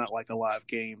snap. It's not like a live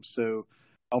game. So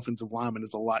offensive lineman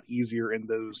is a lot easier in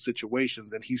those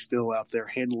situations, and he's still out there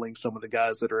handling some of the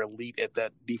guys that are elite at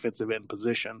that defensive end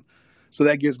position. So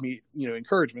that gives me,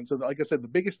 encouragement. So like I said, the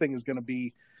biggest thing is going to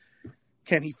be,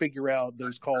 can he figure out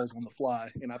those calls on the fly?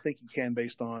 And I think he can,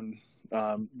 based on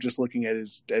just looking at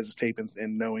his tape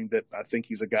and knowing that I think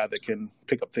he's a guy that can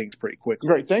pick up things pretty quickly.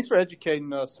 Great. Thanks for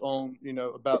educating us on,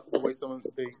 about the way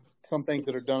some things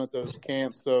that are done at those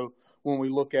camps. So when we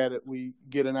look at it, we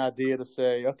get an idea to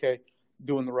say, okay,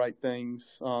 doing the right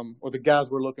things, or the guys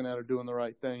we're looking at are doing the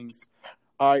right things.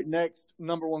 All right, next,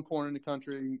 number one corner in the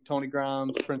country, Tony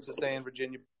Grimes, Princess Anne,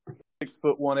 Virginia, 6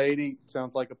 foot 180.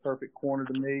 Sounds like a perfect corner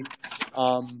to me.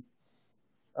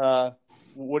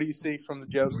 What do you see from the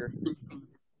Joker?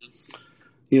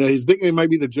 His nickname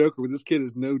might be the Joker, but this kid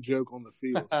is no joke on the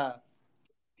field.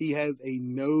 He has a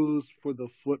nose for the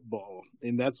football,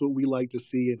 and that's what we like to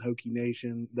see in Hokie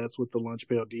Nation. That's what the lunch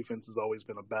pail defense has always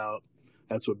been about.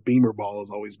 That's what Beamer ball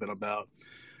has always been about.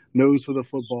 Nose for the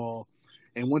football.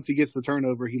 And once he gets the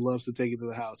turnover, he loves to take it to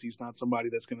the house. He's not somebody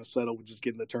that's going to settle with just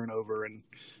getting the turnover and,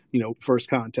 first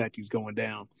contact, he's going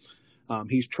down.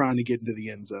 He's trying to get into the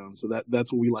end zone. So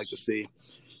that's what we like to see.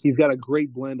 He's got a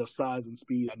great blend of size and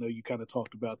speed. I know you kind of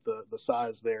talked about the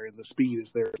size there, and the speed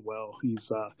is there as well.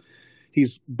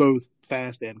 He's both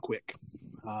fast and quick,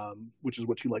 which is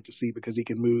what you like to see because he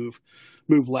can move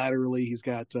laterally. He's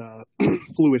got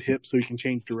fluid hips, so he can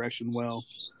change direction well.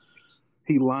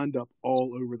 He lined up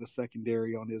all over the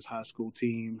secondary on his high school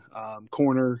team,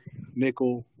 corner,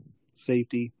 nickel,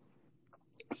 safety.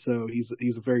 So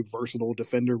he's a very versatile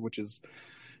defender, which is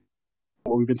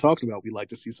what we've been talking about. We like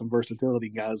to see some versatility,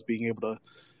 guys being able to,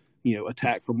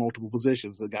 attack from multiple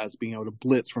positions. The guys being able to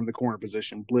blitz from the corner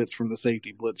position, blitz from the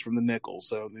safety, blitz from the nickel.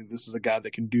 So this is a guy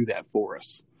that can do that for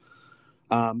us.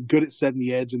 Good at setting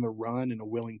the edge in the run and a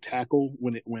willing tackle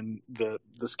when the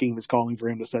scheme is calling for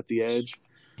him to set the edge.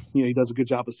 He does a good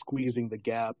job of squeezing the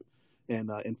gap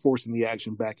and forcing the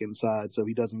action back inside, so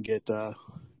he doesn't get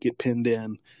pinned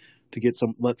in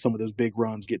to let some of those big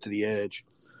runs get to the edge.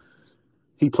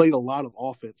 He played a lot of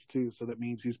offense too, so that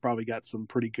means he's probably got some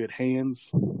pretty good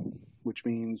hands, which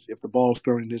means if the ball's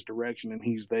thrown in his direction and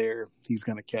he's there, he's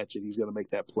going to catch it. He's going to make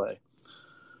that play.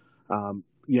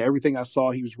 Everything I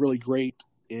saw, he was really great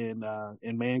in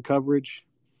man coverage.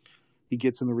 He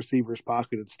gets in the receiver's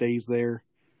pocket and stays there.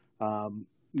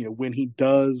 When he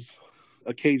does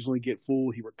occasionally get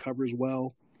fooled, he recovers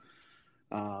well.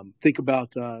 Think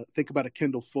about a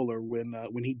Kendall Fuller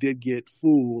when he did get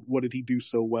fooled. What did he do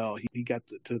so well? He got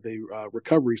to the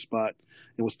recovery spot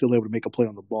and was still able to make a play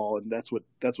on the ball, and that's what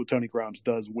Tony Grimes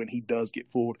does when he does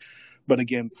get fooled. But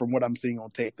again, from what I'm seeing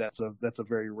on tape, that's a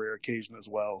very rare occasion as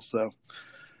well. So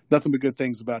nothing but good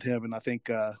things about him, and I think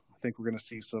we're going to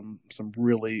see some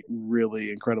really,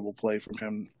 really incredible play from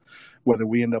him, whether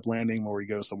we end up landing or he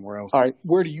goes somewhere else. All right,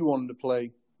 where do you want him to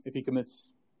play if he commits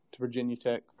to Virginia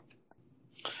Tech?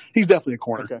 He's definitely a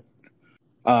corner.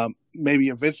 Okay. Maybe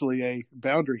eventually a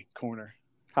boundary corner.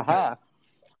 Ha.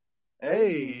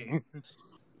 Hey.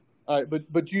 All right,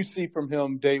 but you see from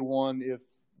him day one, if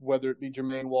whether it be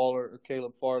Jermaine Waller or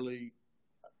Caleb Farley,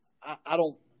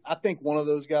 I think one of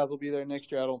those guys will be there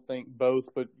next year. I don't think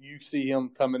both, but you see him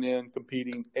coming in,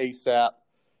 competing ASAP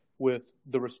with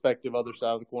the respective other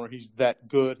side of the corner. He's that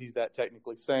good. He's that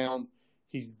technically sound.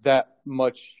 He's that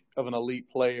much of an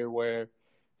elite player where,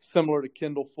 similar to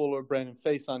Kendall Fuller, Brandon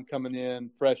Faison coming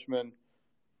in, freshman,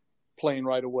 playing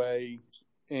right away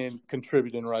and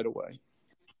contributing right away.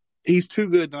 He's too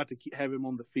good not to have him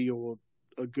on the field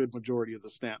a good majority of the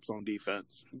snaps on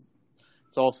defense.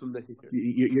 It's awesome to hear.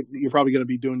 You're probably going to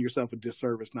be doing yourself a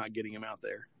disservice not getting him out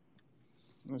there.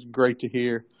 That's great to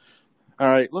hear. All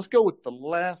right, let's go with the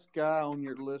last guy on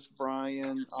your list,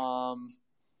 Brian.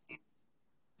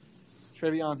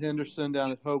 Trevion Henderson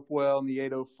down at Hopewell in the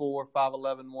 804,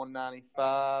 5'11",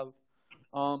 195.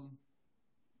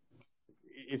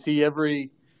 Is he every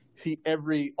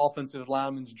offensive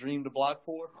lineman's dream to block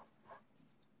for?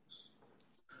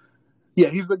 Yeah,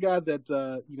 he's the guy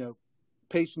that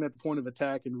patient at the point of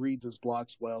attack and reads his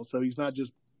blocks well. So he's not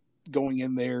just going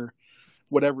in there,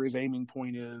 whatever his aiming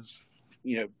point is,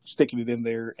 sticking it in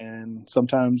there. And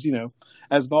sometimes,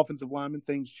 as an offensive lineman,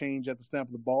 things change at the snap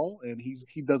of the ball, and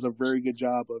he does a very good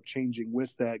job of changing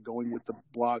with that, going with the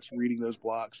blocks, reading those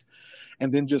blocks,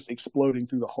 and then just exploding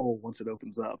through the hole once it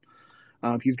opens up.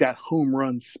 He's got home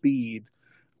run speed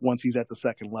once he's at the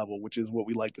second level, which is what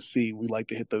we like to see. We like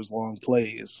to hit those long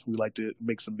plays. We like to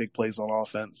make some big plays on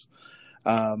offense.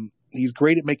 He's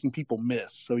great at making people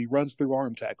miss. So he runs through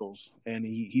arm tackles, and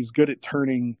he's good at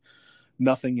turning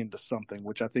nothing into something,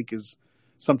 which I think is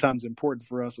sometimes important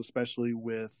for us, especially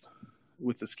with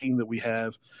the scheme that we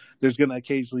have. There's going to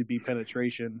occasionally be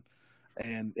penetration,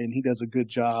 and he does a good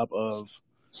job of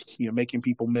making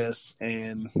people miss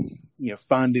and,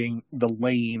 finding the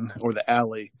lane or the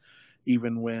alley,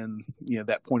 even when,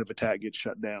 that point of attack gets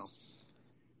shut down.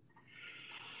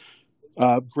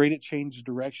 Great at change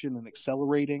direction and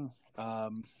accelerating.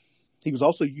 He was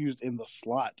also used in the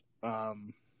slot a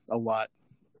lot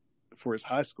for his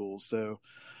high school. So,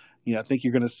 I think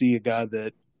you're going to see a guy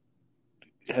that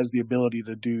has the ability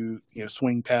to do,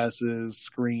 swing passes,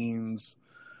 screens,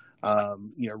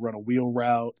 run a wheel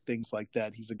route, things like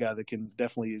that. He's a guy that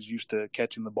definitely is used to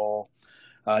catching the ball.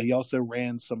 He also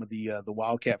ran some of the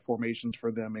wildcat formations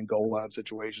for them in goal line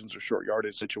situations or short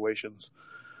yardage situations.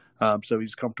 So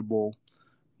he's comfortable,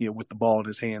 with the ball in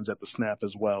his hands at the snap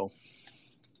as well.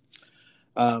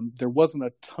 There wasn't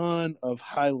a ton of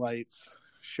highlights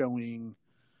showing,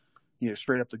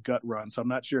 straight up the gut run. So I'm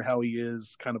not sure how he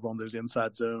is kind of on those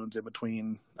inside zones in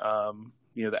between,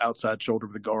 the outside shoulder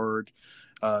of the guard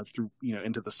through,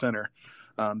 into the center.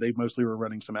 They mostly were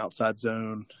running some outside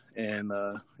zone and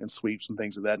sweeps and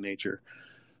things of that nature.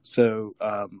 So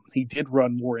he did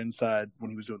run more inside when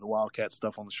he was doing the wildcat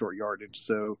stuff on the short yardage.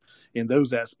 So in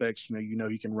those aspects,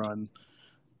 he can run,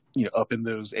 up in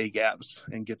those A gaps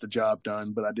and get the job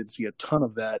done. But I did see a ton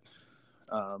of that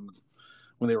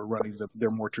when they were running their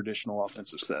more traditional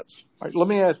offensive sets. All right, let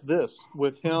me ask this.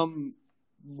 With him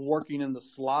working in the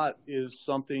slot is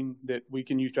something that we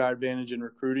can use to our advantage in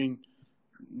recruiting,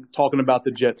 talking about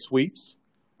the jet sweeps.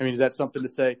 I mean, is that something to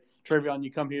say, Trevion,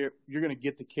 you come here, you're going to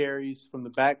get the carries from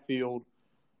the backfield,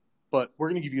 but we're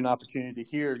going to give you an opportunity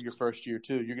here your first year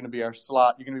too. You're going to be our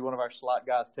slot. You're going to be one of our slot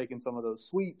guys taking some of those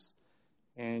sweeps.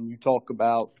 And we've talked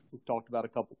about a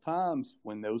couple times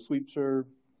when those sweeps are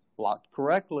blocked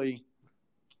correctly,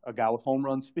 a guy with home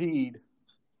run speed,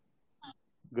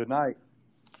 good night.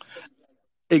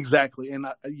 Exactly. And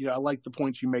I like the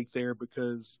points you make there,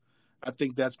 because I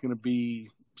think that's going to be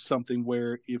something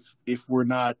where if we're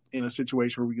not in a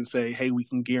situation where we can say, hey, we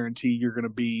can guarantee you're going to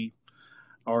be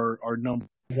our number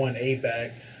 1A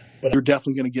back, but you're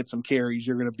definitely going to get some carries.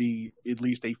 You're going to be at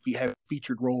least have a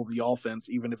featured role of the offense,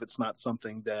 even if it's not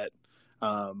something that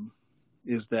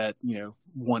is that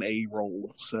 1A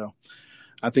role. So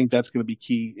I think that's going to be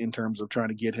key in terms of trying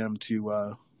to get him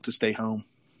to stay home.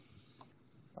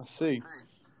 I see.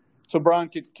 So Brian,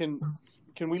 can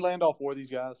we land all four of these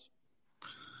guys?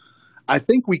 I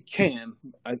think we can.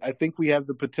 I think we have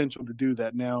the potential to do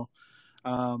that. Now,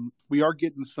 we are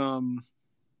getting some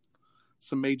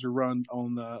major run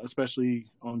on, especially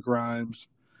on Grimes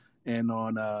and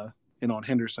on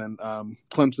Henderson.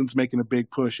 Clemson's making a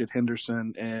big push at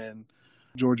Henderson, and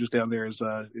Georgia's down there is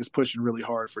pushing really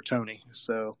hard for Tony.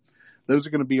 So those are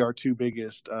going to be our two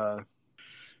biggest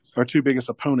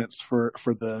opponents for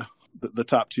the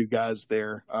top two guys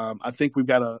there. I think we've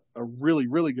got a really,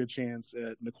 really good chance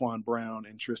at Naquan Brown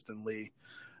and Tristan Lee.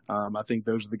 I think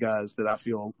those are the guys that I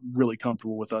feel really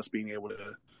comfortable with us being able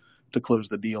to close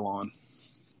the deal on.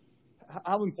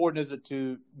 How important is it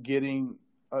to getting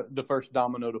the first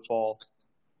domino to fall,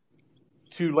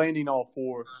 to landing all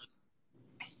four,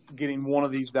 getting one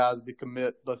of these guys to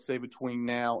commit, let's say, between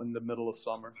now and the middle of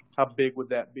summer? How big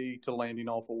would that be to landing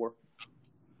all four?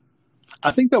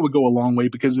 I think that would go a long way,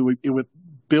 because it would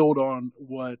build on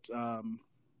what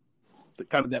the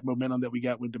kind of that momentum that we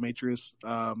got when Demetrius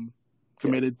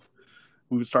committed. Yeah.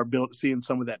 We would start seeing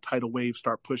some of that tidal wave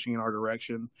start pushing in our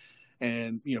direction,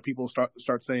 and people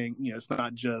start saying it's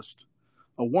not just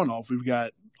a one-off. We've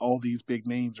got all these big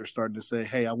names are starting to say,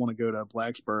 "Hey, I want to go to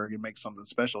Blacksburg and make something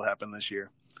special happen this year."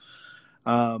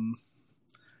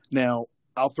 Now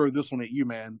I'll throw this one at you,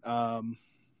 man.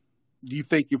 Do you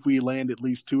think if we land at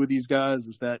least two of these guys,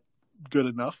 is that good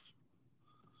enough?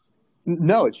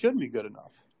 No, it shouldn't be good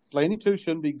enough. Landing two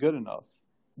shouldn't be good enough.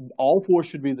 All four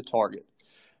should be the target.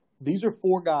 These are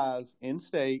four guys in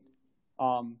state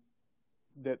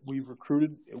that we've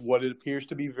recruited what it appears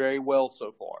to be very well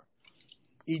so far.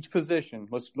 Each position,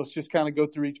 let's just kind of go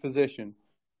through each position.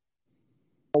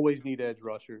 Always need edge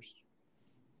rushers,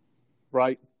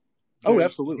 right? Oh,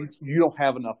 absolutely. You don't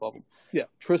have enough of them. Yeah.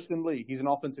 Tristan Lee, he's an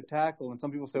offensive tackle, and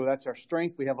some people say, well, that's our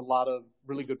strength. We have a lot of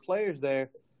really good players there.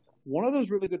 One of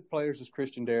those really good players is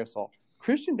Christian Darrisaw.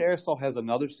 Christian Darrisaw has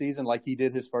another season like he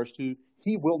did his first two.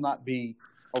 He will not be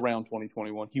around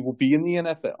 2021. He will be in the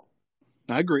NFL.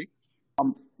 I agree.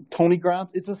 Tony Grimes,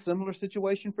 it's a similar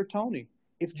situation for Tony.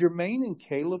 If Jermaine and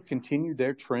Caleb continue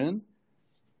their trend,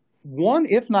 one,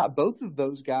 if not both of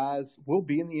those guys will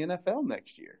be in the NFL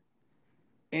next year.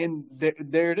 And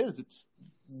there it is.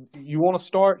 You want to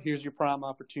start, here's your prime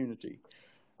opportunity.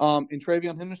 In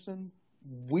Trevion Henderson,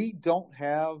 we don't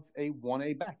have a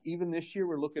 1A back. Even this year,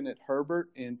 we're looking at Herbert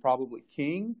and probably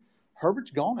King.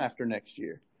 Herbert's gone after next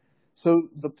year. So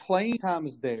the playing time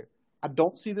is there. I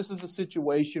don't see this as a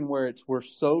situation where we're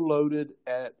so loaded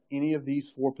at any of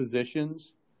these 4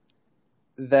 positions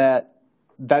that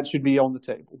should be on the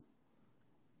table.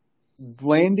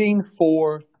 Landing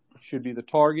 4 should be the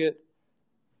target,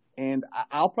 and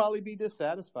I'll probably be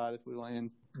dissatisfied if we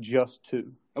land just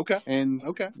 2. Okay. And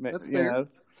okay, that's fair.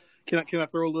 Can I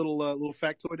throw a little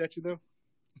factoid at you though?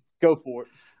 Go for it.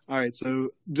 All right, so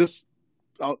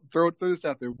I'll throw this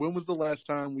out there. When was the last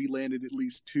time we landed at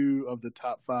least 2 of the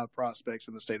top 5 prospects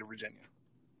in the state of Virginia?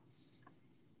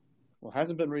 Well, it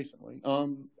hasn't been recently.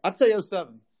 I'd say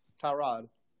 07, Tyrod. All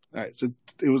right, so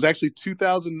it was actually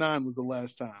 2009 was the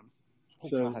last time. Oh,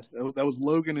 so God. that was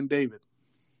Logan and David.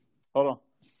 Hold on.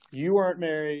 You weren't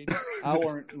married. I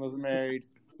wasn't married.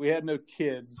 We had no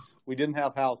kids. We didn't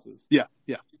have houses. Yeah.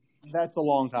 That's a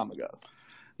long time ago.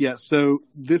 Yeah, so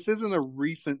this isn't a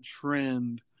recent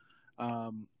trend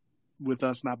with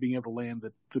us not being able to land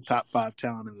the top 5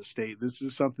 talent in the state. This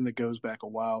is something that goes back a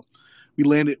while.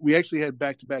 We actually had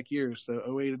back-to-back years,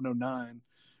 so 08 and 09,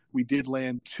 we did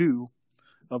land 2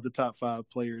 of the top 5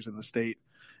 players in the state,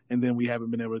 and then we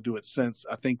haven't been able to do it since.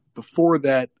 I think before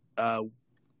that, I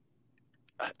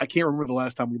can't remember the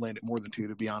last time we landed more than 2,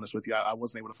 to be honest with you. I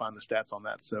wasn't able to find the stats on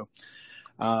that. So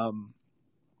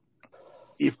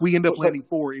if we end up landing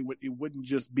 4, it wouldn't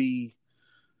just be,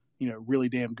 really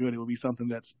damn good. It would be something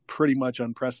that's pretty much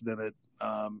unprecedented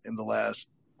in the last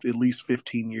at least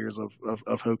 15 years of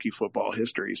Hokie football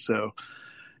history. So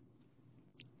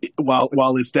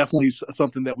while it's definitely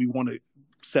something that we want to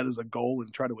set as a goal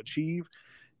and try to achieve,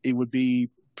 it would be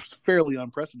fairly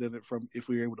unprecedented if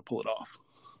we were able to pull it off.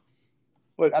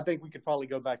 But I think we could probably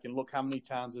go back and look how many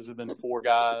times has it been 4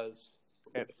 guys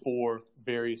at 4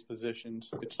 various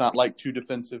positions. It's not like 2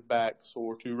 defensive backs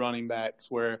or 2 running backs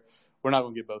where we're not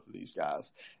going to get both of these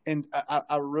guys. And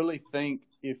I really think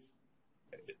and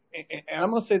I'm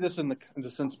going to say this in the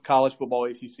sense of college football,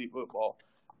 ACC football,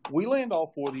 we land all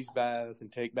 4 of these guys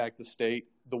and take back the state.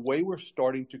 The way we're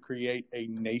starting to create a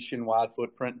nationwide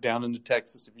footprint down into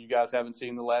Texas, if you guys haven't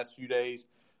seen the last few days,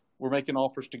 we're making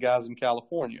offers to guys in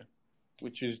California,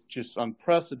 which is just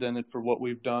unprecedented for what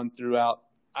we've done throughout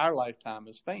our lifetime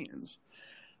as fans.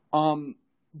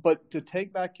 But to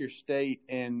take back your state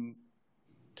and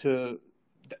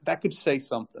that could say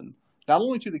something, not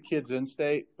only to the kids in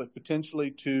state, but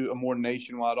potentially to a more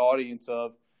nationwide audience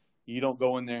of, you don't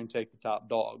go in there and take the top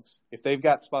dogs. If they've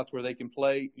got spots where they can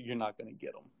play, you're not going to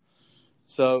get them.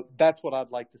 So that's what I'd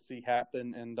like to see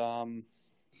happen. And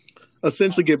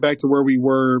essentially get back to where we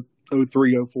were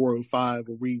 03, 04, 05,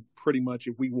 where we pretty much,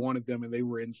 if we wanted them and they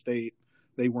were in state,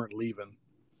 they weren't leaving.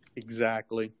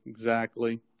 Exactly.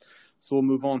 So we'll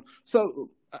move on. So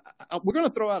we're going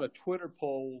to throw out a Twitter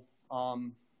poll.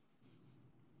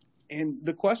 And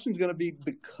the question is going to be,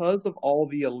 because of all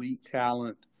the elite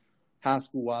talent high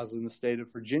school-wise in the state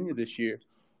of Virginia this year,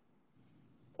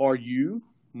 are you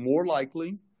more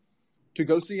likely to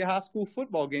go see a high school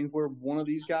football game where one of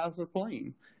these guys are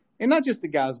playing? And not just the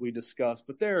guys we discussed,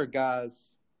 but there are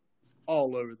guys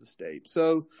all over the state.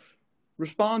 So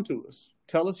respond to us.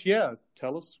 Tell us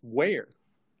where.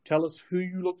 Tell us who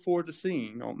you look forward to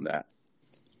seeing on that.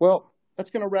 Well,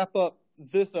 that's going to wrap up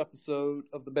this episode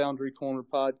of the Boundary Corner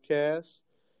podcast.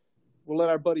 We'll let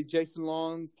our buddy Jason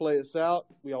Long play us out.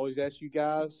 We always ask you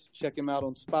guys, check him out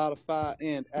on Spotify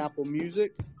and Apple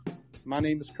Music. My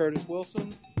name is Curtis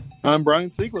Wilson. I'm Brian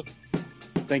Siegler.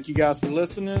 Thank you guys for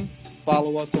listening.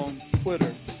 Follow us on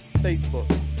Twitter, Facebook.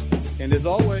 And as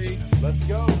always, let's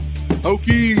go.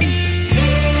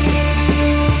 Hokies!